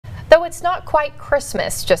it's not quite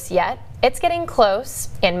Christmas just yet, it's getting close,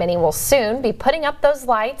 and many will soon be putting up those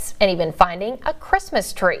lights and even finding a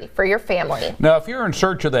Christmas tree for your family. Now, if you're in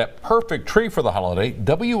search of that perfect tree for the holiday,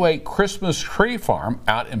 W8 Christmas Tree Farm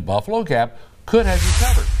out in Buffalo Gap could have you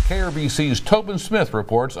covered. KRBC's Tobin Smith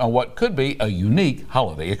reports on what could be a unique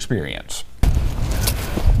holiday experience.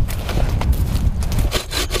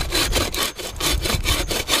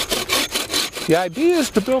 The idea is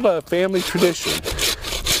to build a family tradition.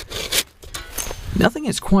 Nothing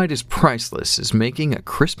is quite as priceless as making a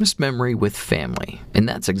Christmas memory with family. And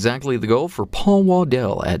that's exactly the goal for Paul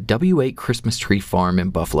Waddell at W8 Christmas Tree Farm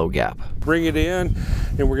in Buffalo Gap. Bring it in,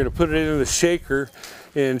 and we're going to put it in the shaker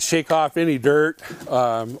and shake off any dirt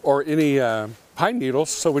or any pine needles,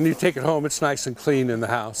 so when you take it home, it's nice and clean in the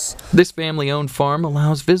house. This family-owned farm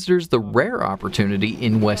allows visitors the rare opportunity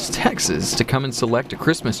in West Texas to come and select a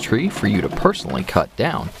Christmas tree for you to personally cut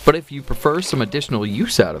down. But if you prefer some additional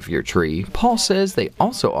use out of your tree, Paul says they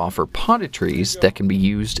also offer potted trees that can be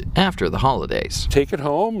used after the holidays. Take it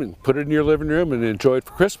home and put it in your living room and enjoy it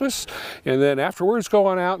for Christmas, and then afterwards go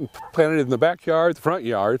on out and plant it in the backyard, the front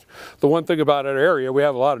yard. The one thing about our area, we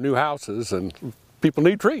have a lot of new houses and people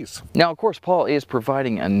need trees. Now, of course, Paul is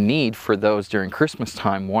providing a need for those during Christmas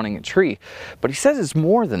time wanting a tree, but he says it's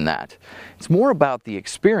more than that. It's more about the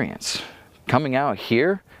experience. Coming out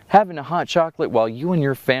here, having a hot chocolate while you and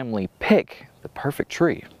your family pick the perfect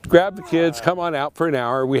tree. Grab the kids, come on out for an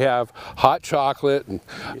hour. We have hot chocolate and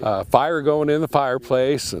fire going in the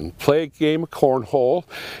fireplace, and play a game of cornhole,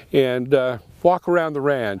 and walk around the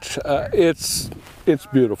ranch. It's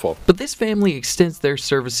beautiful. But this family extends their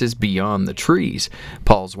services beyond the trees.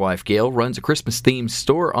 Paul's wife, Gail, runs a Christmas-themed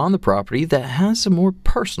store on the property that has a more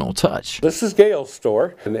personal touch. This is Gail's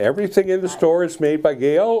store, and everything in the store is made by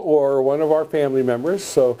Gail or one of our family members,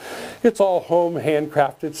 so it's all home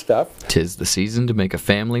handcrafted stuff. 'Tis the season to make a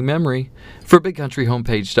family memory. For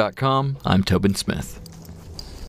BigCountryHomepage.com, I'm Tobin Smith.